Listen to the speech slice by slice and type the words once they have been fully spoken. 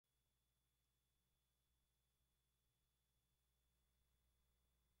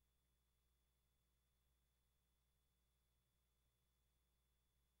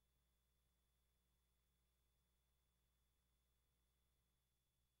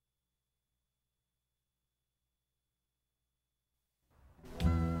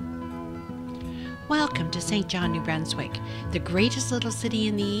Welcome to St. John, New Brunswick, the greatest little city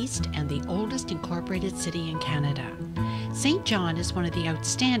in the east and the oldest incorporated city in Canada. St. John is one of the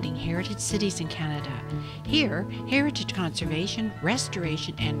outstanding heritage cities in Canada. Here, heritage conservation,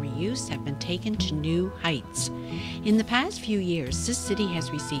 restoration, and reuse have been taken to new heights. In the past few years, this city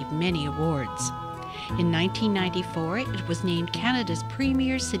has received many awards. In 1994, it was named Canada's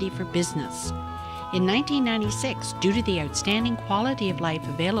premier city for business. In 1996, due to the outstanding quality of life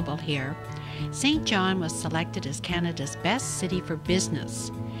available here, St. John was selected as Canada's best city for business.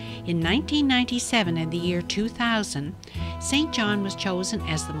 In 1997 and the year 2000, St. John was chosen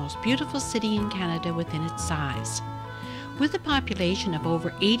as the most beautiful city in Canada within its size. With a population of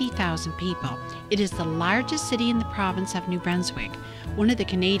over 80,000 people, it is the largest city in the province of New Brunswick, one of the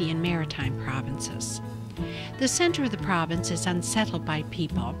Canadian maritime provinces. The center of the province is unsettled by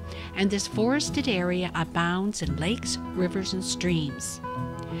people, and this forested area abounds in lakes, rivers, and streams.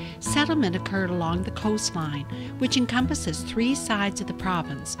 Settlement occurred along the coastline, which encompasses 3 sides of the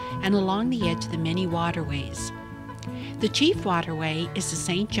province, and along the edge of the many waterways. The chief waterway is the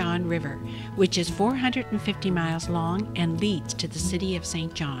St. John River, which is 450 miles long and leads to the city of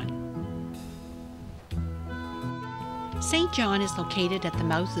St. John. St. John is located at the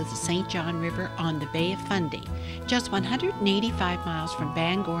mouth of the St. John River on the Bay of Fundy, just 185 miles from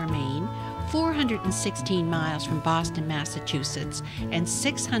Bangor, Maine, 416 miles from Boston, Massachusetts, and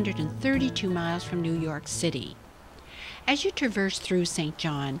 632 miles from New York City. As you traverse through St.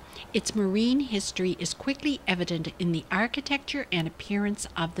 John, its marine history is quickly evident in the architecture and appearance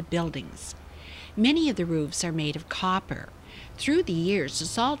of the buildings. Many of the roofs are made of copper. Through the years, the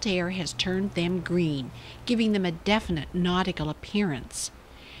salt air has turned them green, giving them a definite nautical appearance.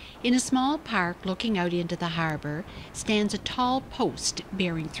 In a small park looking out into the harbor stands a tall post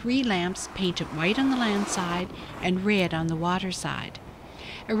bearing 3 lamps painted white on the land side and red on the water side.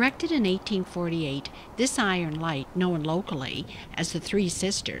 Erected in 1848, this iron light, known locally as the 3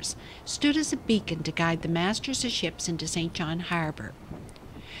 Sisters, stood as a beacon to guide the masters of ships into St. John Harbor.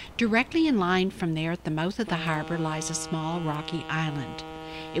 Directly in line from there at the mouth of the harbor lies a small rocky island.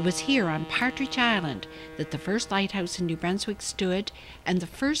 It was here on Partridge Island that the first lighthouse in New Brunswick stood, and the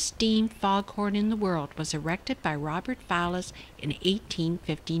first steam foghorn in the world was erected by Robert Fowlis in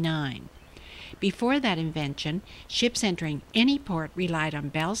 1859. Before that invention, ships entering any port relied on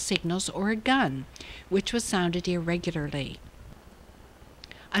bell signals or a gun, which was sounded irregularly.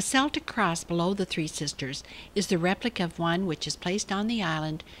 A Celtic cross below the 3 Sisters is the replica of one which is placed on the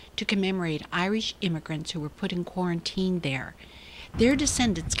island to commemorate Irish immigrants who were put in quarantine there. Their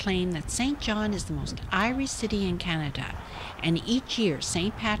descendants claim that St. John is the most Irish city in Canada, and each year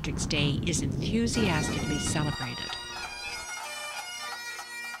St. Patrick's Day is enthusiastically celebrated.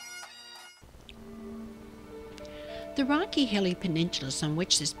 The rocky hilly peninsulas on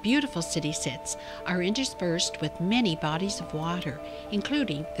which this beautiful city sits are interspersed with many bodies of water,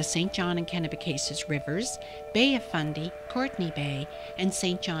 including the St. John and Kennebecasis rivers, Bay of Fundy, Courtney Bay, and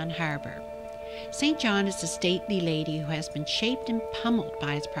St. John Harbor. St. John is a stately lady who has been shaped and pummeled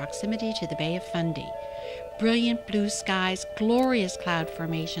by its proximity to the Bay of Fundy. Brilliant blue skies, glorious cloud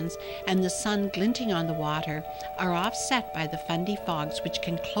formations, and the sun glinting on the water are offset by the Fundy fogs which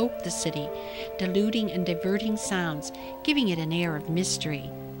can cloak the city, diluting and diverting sounds, giving it an air of mystery.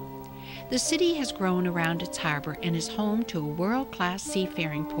 The city has grown around its harbor and is home to a world-class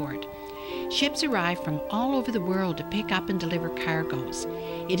seafaring port. Ships arrive from all over the world to pick up and deliver cargoes.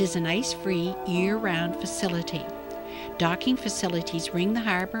 It is an ice-free, year-round facility. Docking facilities ring the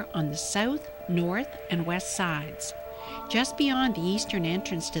harbor on the south, north, and west sides. Just beyond the eastern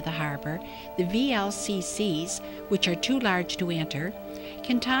entrance to the harbor, the VLCCs, which are too large to enter,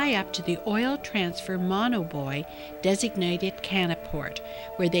 can tie up to the oil transfer monobuoy designated Canaport,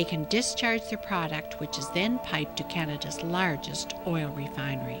 where they can discharge their product, which is then piped to Canada's largest oil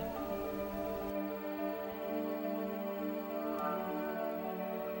refinery.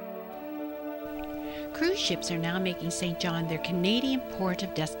 Cruise ships are now making St. John their Canadian port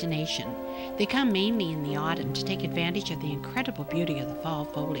of destination. They come mainly in the autumn to take advantage of the incredible beauty of the fall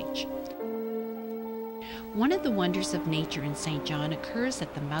foliage. One of the wonders of nature in St. John occurs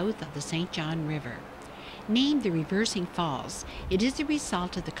at the mouth of the St. John River. Named the Reversing Falls, it is the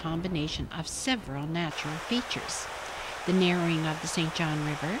result of the combination of several natural features. The narrowing of the St. John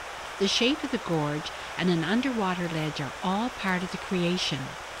River, the shape of the gorge, and an underwater ledge are all part of the creation.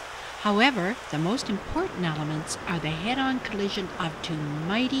 However, the most important elements are the head-on collision of 2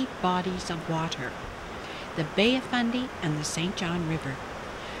 mighty bodies of water, the Bay of Fundy and the St. John River.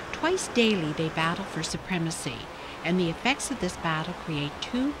 Twice daily they battle for supremacy, and the effects of this battle create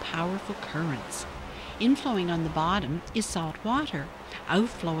 2 powerful currents. Inflowing on the bottom is salt water.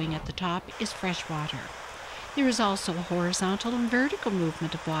 Outflowing at the top is fresh water. There is also a horizontal and vertical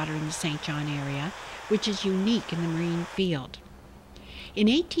movement of water in the St. John area, which is unique in the marine field. In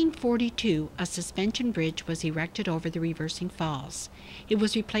 1842, a suspension bridge was erected over the reversing falls. It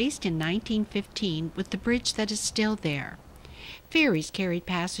was replaced in 1915 with the bridge that is still there. Ferries carried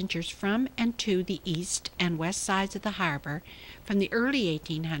passengers from and to the east and west sides of the harbor from the early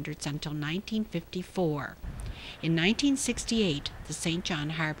 1800s until 1954. In 1968, the St.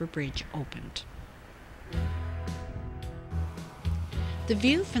 John Harbor Bridge opened. The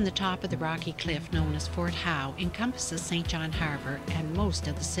view from the top of the rocky cliff known as Fort Howe encompasses St. John Harbor and most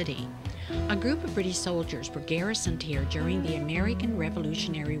of the city. A group of British soldiers were garrisoned here during the American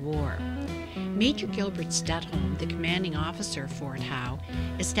Revolutionary War. Major Gilbert Studholme, the commanding officer of Fort Howe,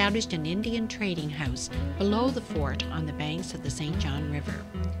 established an Indian trading house below the fort on the banks of the St. John River.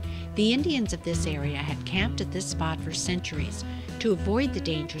 The Indians of this area had camped at this spot for centuries to avoid the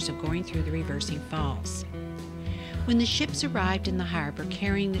dangers of going through the reversing falls. When the ships arrived in the harbor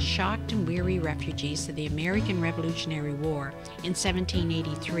carrying the shocked and weary refugees of the American Revolutionary War in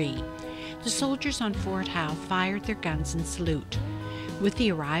 1783, the soldiers on Fort Howe fired their guns in salute. With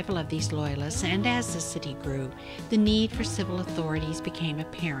the arrival of these loyalists and as the city grew, the need for civil authorities became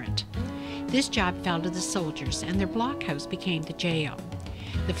apparent. This job fell to the soldiers and their blockhouse became the jail.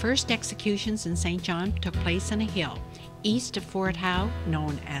 The first executions in St. John took place on a hill east of Fort Howe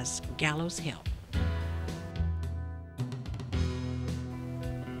known as Gallows Hill.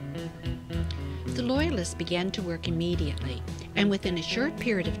 The Loyalists began to work immediately, and within a short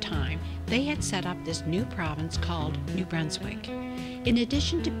period of time, they had set up this new province called New Brunswick. In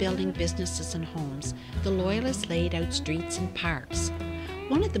addition to building businesses and homes, the Loyalists laid out streets and parks.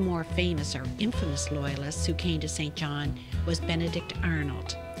 One of the more famous or infamous Loyalists who came to St. John was Benedict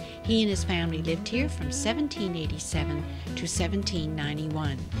Arnold. He and his family lived here from 1787 to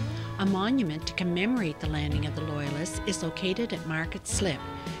 1791. A monument to commemorate the landing of the Loyalists is located at Market Slip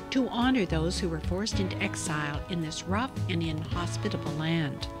to honor those who were forced into exile in this rough and inhospitable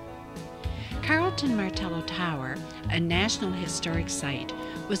land. Carlton Martello Tower, a National Historic Site,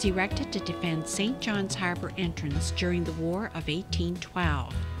 was erected to defend St. John's Harbor entrance during the War of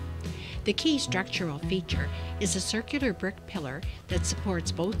 1812. The key structural feature is a circular brick pillar that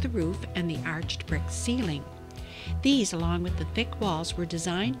supports both the roof and the arched brick ceiling. These, along with the thick walls, were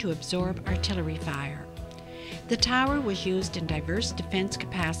designed to absorb artillery fire. The tower was used in diverse defense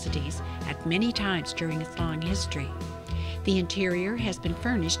capacities at many times during its long history. The interior has been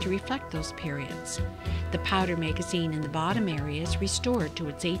furnished to reflect those periods. The powder magazine in the bottom area is restored to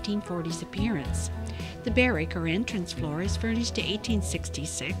its 1840s appearance. The barrack or entrance floor is furnished to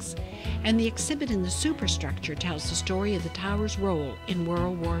 1866, and the exhibit in the superstructure tells the story of the tower's role in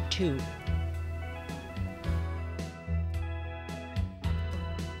World War II.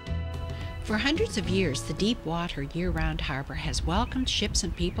 For hundreds of years, the deep water year-round harbor has welcomed ships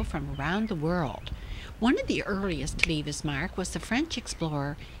and people from around the world. One of the earliest to leave his mark was the French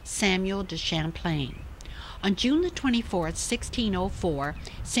explorer Samuel de Champlain. On June the 24th, 1604,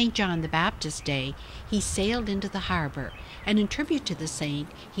 St. John the Baptist Day, he sailed into the harbor, and in tribute to the saint,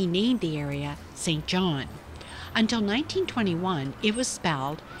 he named the area St. John. Until 1921, it was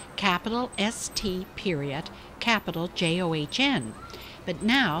spelled capital St. period, capital John. But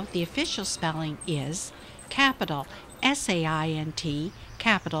now the official spelling is capital SAINT,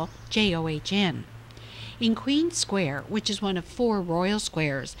 capital JOHN. In Queen Square, which is one of 4 royal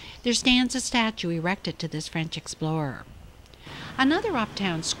squares, there stands a statue erected to this French explorer. Another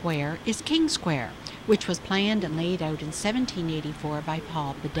uptown square is King Square, which was planned and laid out in 1784 by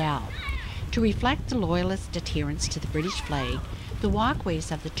Paul Bedell. To reflect the Loyalist adherence to the British flag, the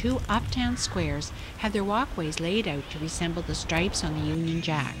walkways of the 2 uptown squares have their walkways laid out to resemble the stripes on the Union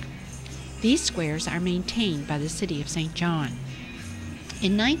Jack. These squares are maintained by the City of St. John.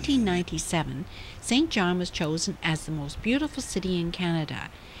 In 1997, St. John was chosen as the most beautiful city in Canada.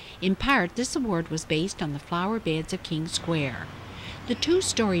 In part, this award was based on the flower beds of King Square. The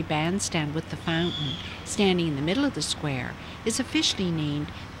 2-story bandstand with the fountain, standing in the middle of the square, is officially named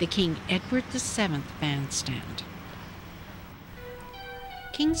the King Edward VII Bandstand.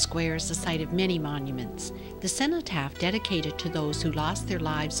 King Square is the site of many monuments. The cenotaph dedicated to those who lost their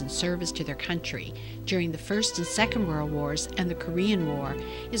lives in service to their country during the First and Second World Wars and the Korean War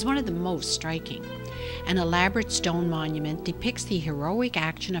is one of the most striking. An elaborate stone monument depicts the heroic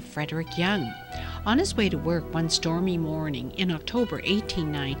action of Frederick Young. On his way to work one stormy morning in October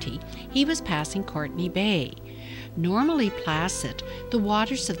 1890, he was passing Courtney Bay. Normally placid, the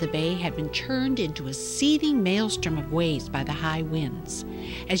waters of the bay had been churned into a seething maelstrom of waves by the high winds.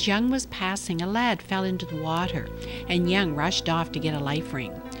 As Young was passing, a lad fell into the water, and Young rushed off to get a life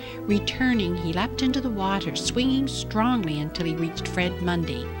ring. Returning, he leapt into the water, swinging strongly until he reached Fred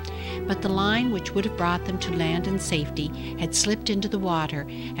Mundy. But the line which would have brought them to land in safety had slipped into the water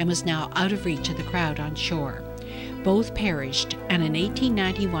and was now out of reach of the crowd on shore. Both perished, and in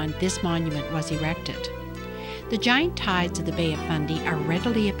 1891 this monument was erected. The giant tides of the Bay of Fundy are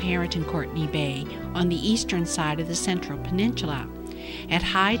readily apparent in Courtney Bay on the eastern side of the Central Peninsula. At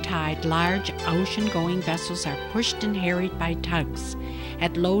high tide, large ocean-going vessels are pushed and harried by tugs.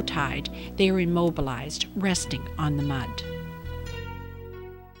 At low tide, they are immobilized, resting on the mud.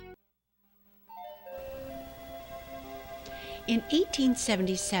 In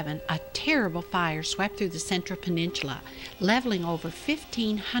 1877, a terrible fire swept through the Central Peninsula, leveling over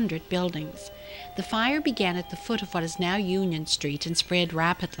 1,500 buildings. The fire began at the foot of what is now Union Street and spread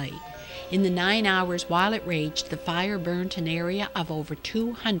rapidly. In the 9 hours while it raged, the fire burnt an area of over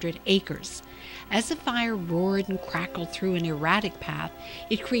 200 acres. As the fire roared and crackled through an erratic path,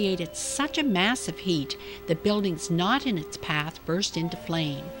 it created such a mass of heat that buildings not in its path burst into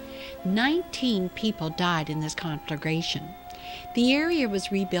flame. 19 people died in this conflagration. The area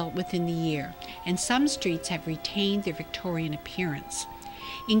was rebuilt within the year, and some streets have retained their Victorian appearance.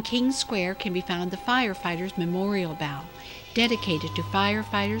 In King Square can be found the Firefighters' Memorial Bell, dedicated to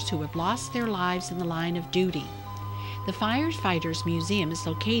firefighters who have lost their lives in the line of duty. The Firefighters Museum is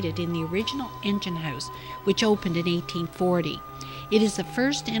located in the original engine house, which opened in 1840. It is the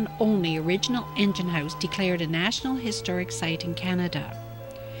first and only original engine house declared a National Historic Site in Canada.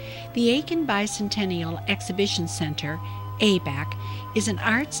 The Aiken Bicentennial Exhibition Centre, ABAC, is an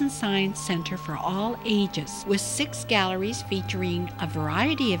arts and science center for all ages, with 6 galleries featuring a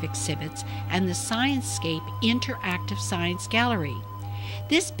variety of exhibits and the Sciencescape Interactive Science Gallery.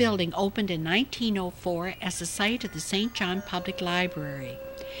 This building opened in 1904 as the site of the St. John Public Library.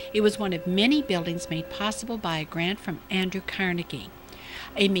 It was one of many buildings made possible by a grant from Andrew Carnegie.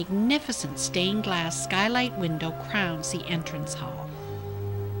 A magnificent stained glass skylight window crowns the entrance hall.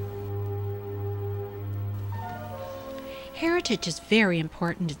 Heritage is very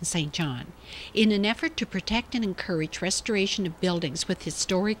important in St. John. In an effort to protect and encourage restoration of buildings with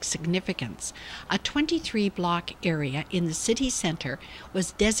historic significance, a 23-block area in the city center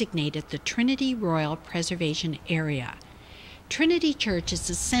was designated the Trinity Royal Preservation Area. Trinity Church is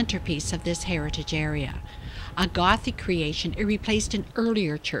the centerpiece of this heritage area. A Gothic creation, it replaced an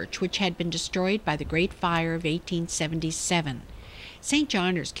earlier church which had been destroyed by the Great Fire of 1877. St.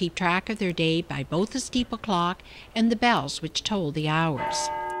 Johners keep track of their day by both the steeple clock and the bells which toll the hours.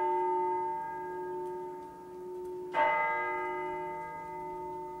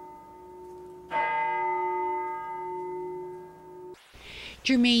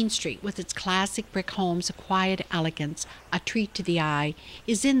 Germain Street, with its classic brick homes of quiet elegance, a treat to the eye,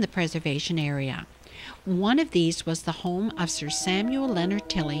 is in the preservation area. One of these was the home of Sir Samuel Leonard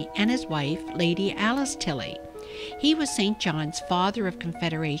Tilley and his wife, Lady Alice Tilley. He was St. John's Father of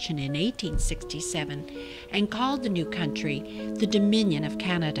Confederation in 1867 and called the new country the Dominion of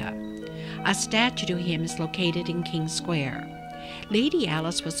Canada. A statue to him is located in King Square. Lady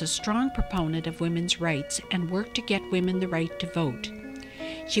Alice was a strong proponent of women's rights and worked to get women the right to vote.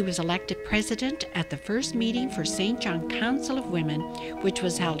 She was elected president at the first meeting for St. John Council of Women, which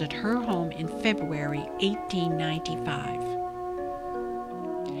was held at her home in February 1895.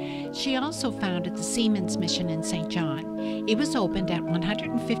 She also founded the Seamen's Mission in St. John. It was opened at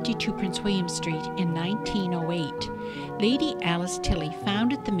 152 Prince William Street in 1908. Lady Alice Tilley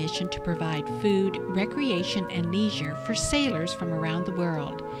founded the mission to provide food, recreation, and leisure for sailors from around the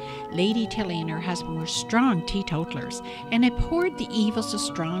world. Lady Tilley and her husband were strong teetotalers and abhorred the evils of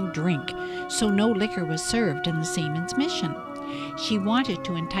strong drink, so no liquor was served in the Seamen's Mission. She wanted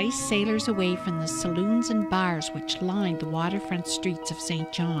to entice sailors away from the saloons and bars which lined the waterfront streets of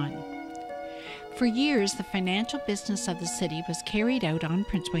St. John. For years, the financial business of the city was carried out on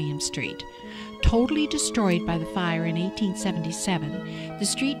Prince William Street. Totally destroyed by the fire in 1877, the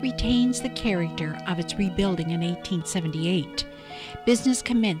street retains the character of its rebuilding in 1878. Business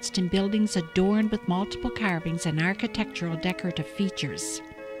commenced in buildings adorned with multiple carvings and architectural decorative features.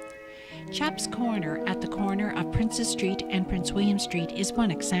 Chap's Corner at the corner of Princess Street and Prince William Street is one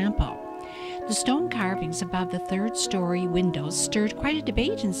example. The stone carvings above the third-story windows stirred quite a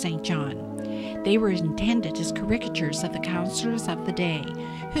debate in St. John. They were intended as caricatures of the councillors of the day,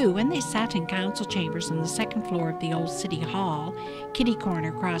 who, when they sat in council chambers on the second floor of the old City Hall, kitty corner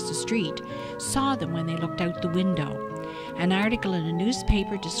across the street, saw them when they looked out the window. An article in a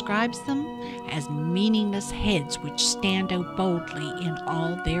newspaper describes them as meaningless heads which stand out boldly in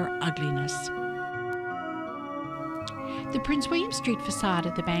all their ugliness. The Prince William Street facade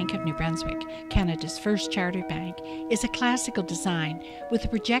of the Bank of New Brunswick, Canada's first chartered bank, is a classical design with a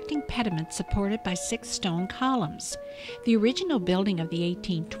projecting pediment supported by 6 stone columns. The original building of the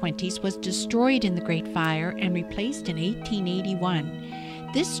 1820s was destroyed in the Great Fire and replaced in 1881.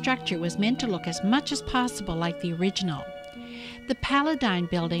 This structure was meant to look as much as possible like the original. The Paladine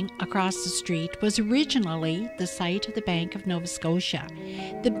building across the street was originally the site of the Bank of Nova Scotia.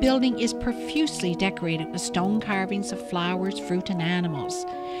 The building is profusely decorated with stone carvings of flowers, fruit, and animals.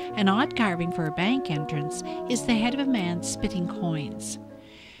 An odd carving for a bank entrance is the head of a man spitting coins.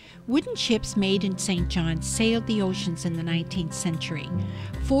 Wooden ships made in St. John sailed the oceans in the 19th century.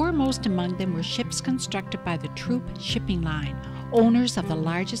 Foremost among them were ships constructed by the Troop Shipping Line, owners of the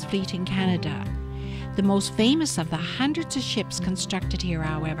largest fleet in Canada. The most famous of the hundreds of ships constructed here,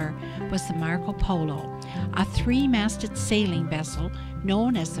 however, was the Marco Polo, a 3-masted sailing vessel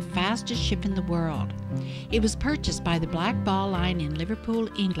known as the fastest ship in the world. It was purchased by the Black Ball Line in Liverpool,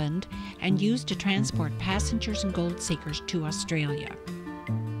 England, and used to transport passengers and gold seekers to Australia.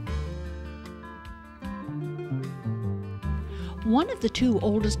 One of the 2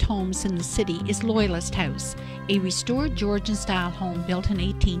 oldest homes in the city is Loyalist House, a restored Georgian-style home built in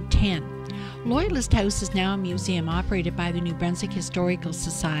 1810. Loyalist House is now a museum operated by the New Brunswick Historical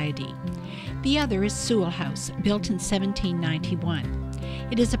Society. The other is Sewell House, built in 1791.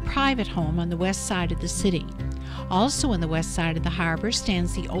 It is a private home on the west side of the city. Also on the west side of the harbour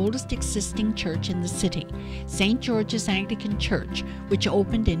stands the oldest existing church in the city, St. George's Anglican Church, which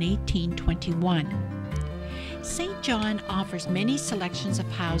opened in 1821. St. John offers many selections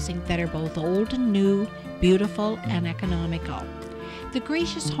of housing that are both old and new, beautiful and economical. The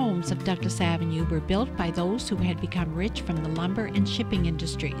gracious homes of Douglas Avenue were built by those who had become rich from the lumber and shipping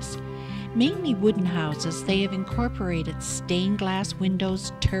industries. Mainly wooden houses, they have incorporated stained glass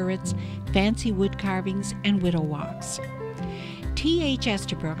windows, turrets, fancy wood carvings, and widow walks. T.H.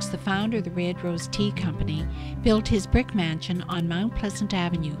 Estabrooks, the founder of the Red Rose Tea Company, built his brick mansion on Mount Pleasant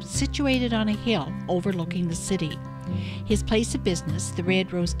Avenue, situated on a hill overlooking the city. His place of business, the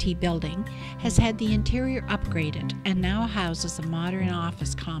Red Rose Tea Building, has had the interior upgraded and now houses a modern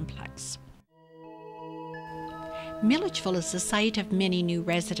office complex. Milledgeville is the site of many new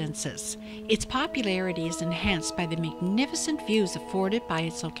residences. Its popularity is enhanced by the magnificent views afforded by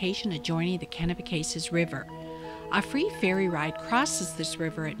its location adjoining the Kennebecasis River. A free ferry ride crosses this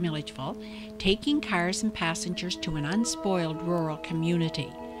river at Milledgeville, taking cars and passengers to an unspoiled rural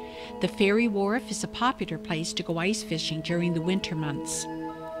community. The ferry wharf is a popular place to go ice fishing during the winter months.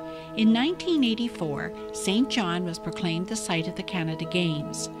 In 1984, St. John was proclaimed the site of the Canada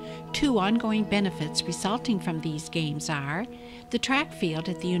Games. 2 ongoing benefits resulting from these games are the track field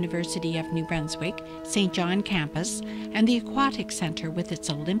at the University of New Brunswick, St. John campus, and the Aquatic Centre with its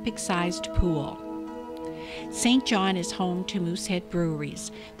Olympic-sized pool. St. John is home to Moosehead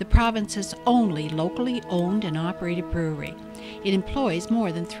Breweries, the province's only locally owned and operated brewery. It employs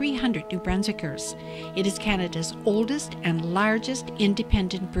more than 300 New Brunswickers. It is Canada's oldest and largest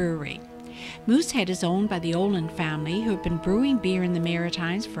independent brewery. Moosehead is owned by the Olin family, who have been brewing beer in the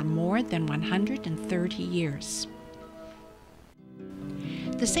Maritimes for more than 130 years.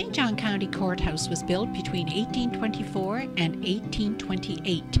 The St. John County Courthouse was built between 1824 and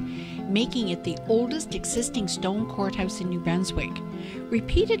 1828, making it the oldest existing stone courthouse in New Brunswick.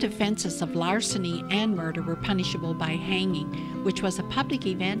 Repeated offences of larceny and murder were punishable by hanging, which was a public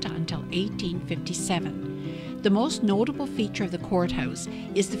event until 1857. The most notable feature of the courthouse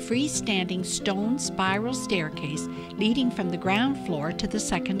is the freestanding stone spiral staircase leading from the ground floor to the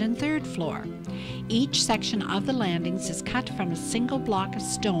second and third floor. Each section of the landings is cut from a single block of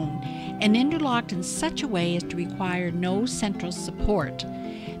stone and interlocked in such a way as to require no central support.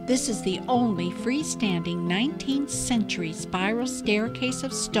 This is the only freestanding 19th century spiral staircase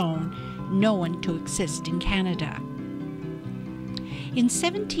of stone known to exist in Canada. In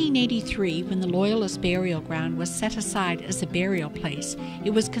 1783, when the Loyalist burial ground was set aside as a burial place,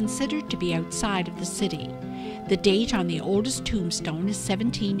 it was considered to be outside of the city. The date on the oldest tombstone is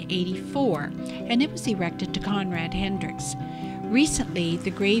 1784, and it was erected to Conrad Hendricks. Recently, the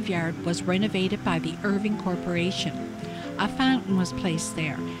graveyard was renovated by the Irving Corporation. A fountain was placed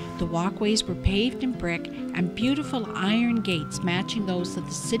there. The walkways were paved in brick, and beautiful iron gates matching those of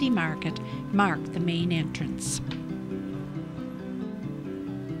the city market marked the main entrance.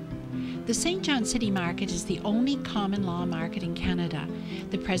 The St. John City Market is the only common law market in Canada.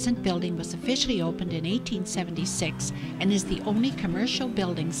 The present building was officially opened in 1876 and is the only commercial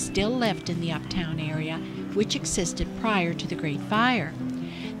building still left in the uptown area, which existed prior to the Great Fire.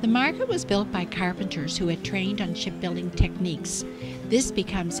 The market was built by carpenters who had trained on shipbuilding techniques. This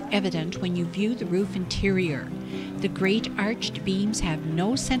becomes evident when you view the roof interior. The great arched beams have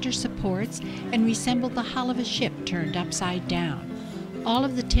no center supports and resemble the hull of a ship turned upside down. All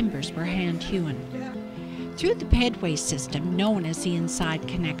of the timbers were hand-hewn. Through the pedway system, known as the Inside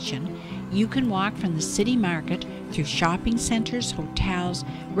Connection, you can walk from the city market through shopping centers, hotels,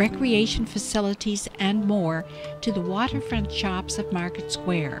 recreation facilities, and more to the waterfront shops of Market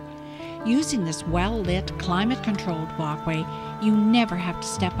Square. Using this well-lit, climate-controlled walkway, you never have to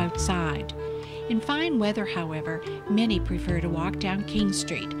step outside. In fine weather, however, many prefer to walk down King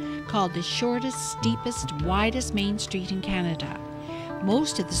Street, called the shortest, steepest, widest main street in Canada.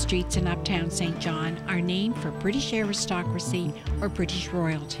 Most of the streets in uptown St. John are named for British aristocracy or British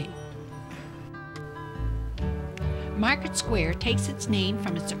royalty. Market Square takes its name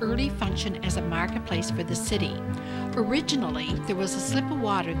from its early function as a marketplace for the city. Originally, there was a slip of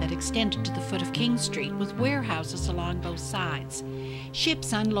water that extended to the foot of King Street with warehouses along both sides.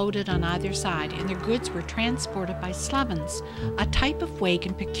 Ships unloaded on either side and their goods were transported by slovens, a type of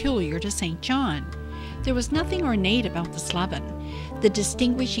wagon peculiar to St. John. There was nothing ornate about the sloven. The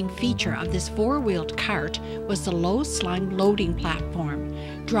distinguishing feature of this four-wheeled cart was the low-slung loading platform,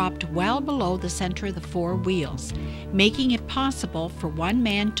 dropped well below the center of the four wheels, making it possible for one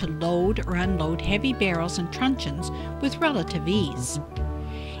man to load or unload heavy barrels and truncheons with relative ease.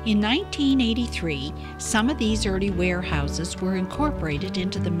 In 1983, some of these early warehouses were incorporated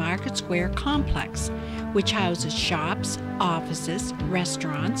into the Market Square complex, which houses shops, offices,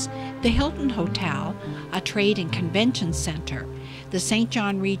 restaurants, the Hilton Hotel, a trade and convention center, the St.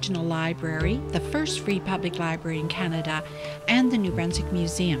 John Regional Library, the first free public library in Canada, and the New Brunswick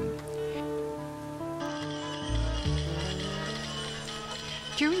Museum.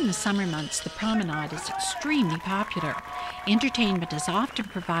 During the summer months, the promenade is extremely popular. Entertainment is often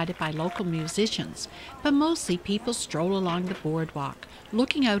provided by local musicians, but mostly people stroll along the boardwalk,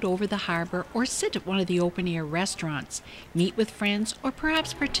 looking out over the harbor, or sit at one of the open-air restaurants, meet with friends, or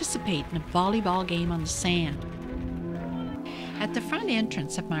perhaps participate in a volleyball game on the sand. At the front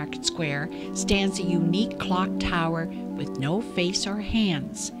entrance of Market Square stands a unique clock tower with no face or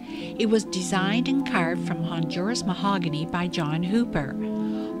hands. It was designed and carved from Honduras mahogany by John Hooper.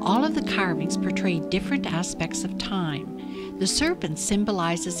 All of the carvings portray different aspects of time. The serpent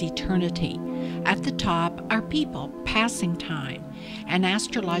symbolizes eternity. At the top are people passing time, and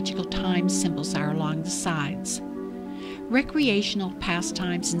astrological time symbols are along the sides. Recreational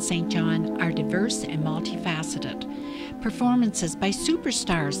pastimes in St. John are diverse and multifaceted. Performances by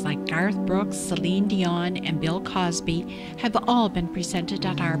superstars like Garth Brooks, Celine Dion, and Bill Cosby have all been presented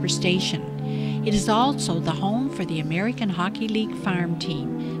at Arbor Station. It is also the home for the American Hockey League farm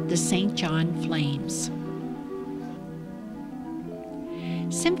team, the St. John Flames.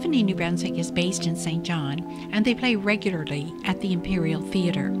 Symphony New Brunswick is based in St. John, and they play regularly at the Imperial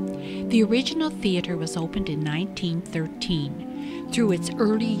Theatre. The original theatre was opened in 1913. Through its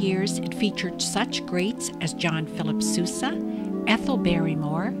early years, it featured such greats as John Philip Sousa, Ethel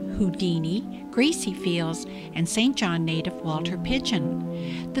Barrymore, Houdini, Gracie Fields, and St. John native Walter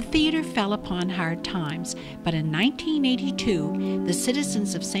Pidgeon. The theatre fell upon hard times, but in 1982, the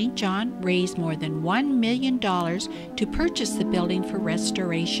citizens of St. John raised more than $1 million to purchase the building for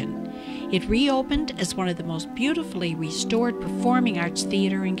restoration. It reopened as one of the most beautifully restored performing arts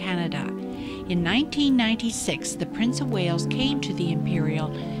theatre in Canada. In 1996, the Prince of Wales came to the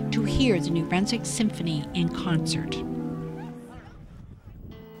Imperial to hear the New Brunswick Symphony in concert.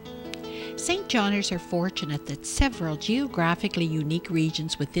 St. Johners are fortunate that several geographically unique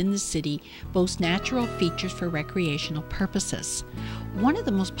regions within the city boast natural features for recreational purposes. One of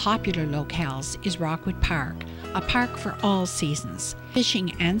the most popular locales is Rockwood Park, a park for all seasons.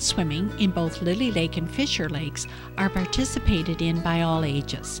 Fishing and swimming in both Lily Lake and Fisher Lakes are participated in by all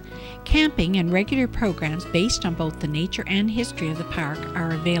ages. Camping and regular programs based on both the nature and history of the park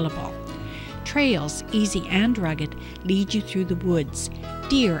are available. Trails, easy and rugged, lead you through the woods.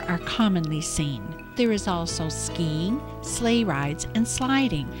 Deer are commonly seen. There is also skiing, sleigh rides, and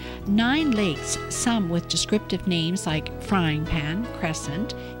sliding. 9 lakes, some with descriptive names like Frying Pan,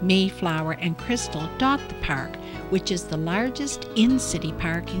 Crescent, Mayflower, and Crystal, dot the park, which is the largest in-city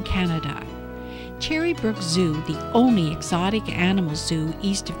park in Canada. Cherrybrook Zoo, the only exotic animal zoo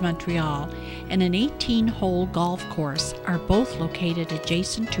east of Montreal, and an 18-hole golf course are both located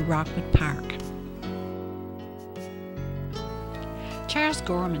adjacent to Rockwood Park. Charles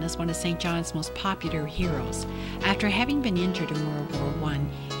Gorman is one of St. John's most popular heroes. After having been injured in World War I,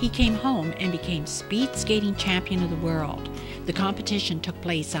 he came home and became speed skating champion of the world. The competition took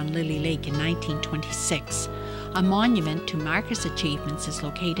place on Lily Lake in 1926. A monument to mark his achievements is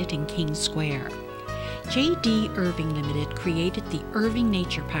located in King Square. J.D. Irving Limited created the Irving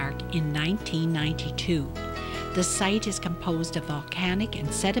Nature Park in 1992. The site is composed of volcanic and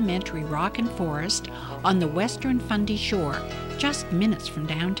sedimentary rock and forest on the western Fundy shore, just minutes from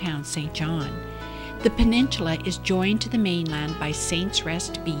downtown St. John. The peninsula is joined to the mainland by Saints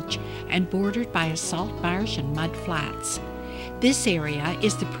Rest Beach and bordered by a salt marsh and mud flats. This area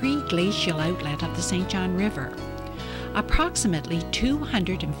is the pre-glacial outlet of the St. John River. Approximately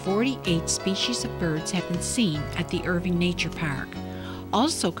 248 species of birds have been seen at the Irving Nature Park.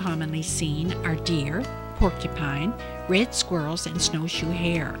 Also commonly seen are deer, porcupine, red squirrels, and snowshoe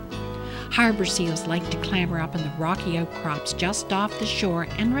hare. Harbor seals like to clamber up on the rocky outcrops just off the shore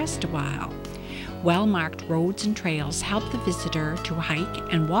and rest a while. Well-marked roads and trails help the visitor to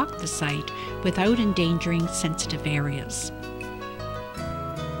hike and walk the site without endangering sensitive areas.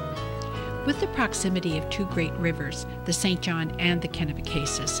 With the proximity of two great rivers, the St. John and the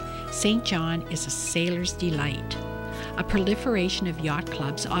Kennebecasis, St. John is a sailor's delight. A proliferation of yacht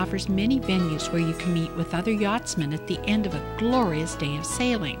clubs offers many venues where you can meet with other yachtsmen at the end of a glorious day of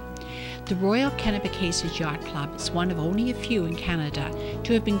sailing. The Royal Kennebecasis Yacht Club is one of only a few in Canada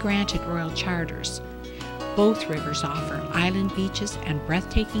to have been granted royal charters. Both rivers offer island beaches and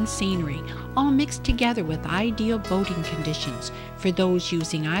breathtaking scenery, all mixed together with ideal boating conditions for those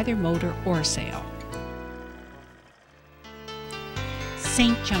using either motor or sail.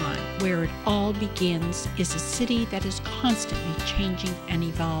 St. John, where it all begins, is a city that is constantly changing and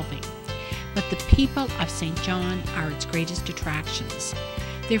evolving. But the people of St. John are its greatest attractions.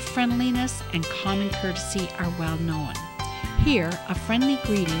 Their friendliness and common courtesy are well known. Here, a friendly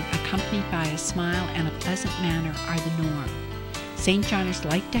greeting accompanied by a smile and a pleasant manner are the norm. St. Johners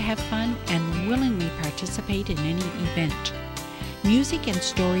like to have fun and willingly participate in any event. Music and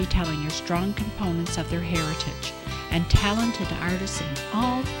storytelling are strong components of their heritage, and talented artists in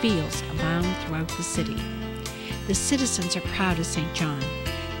all fields abound throughout the city. The citizens are proud of St. John.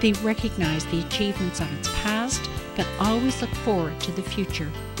 They recognize the achievements of its past, but always look forward to the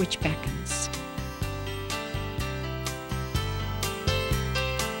future which beckons.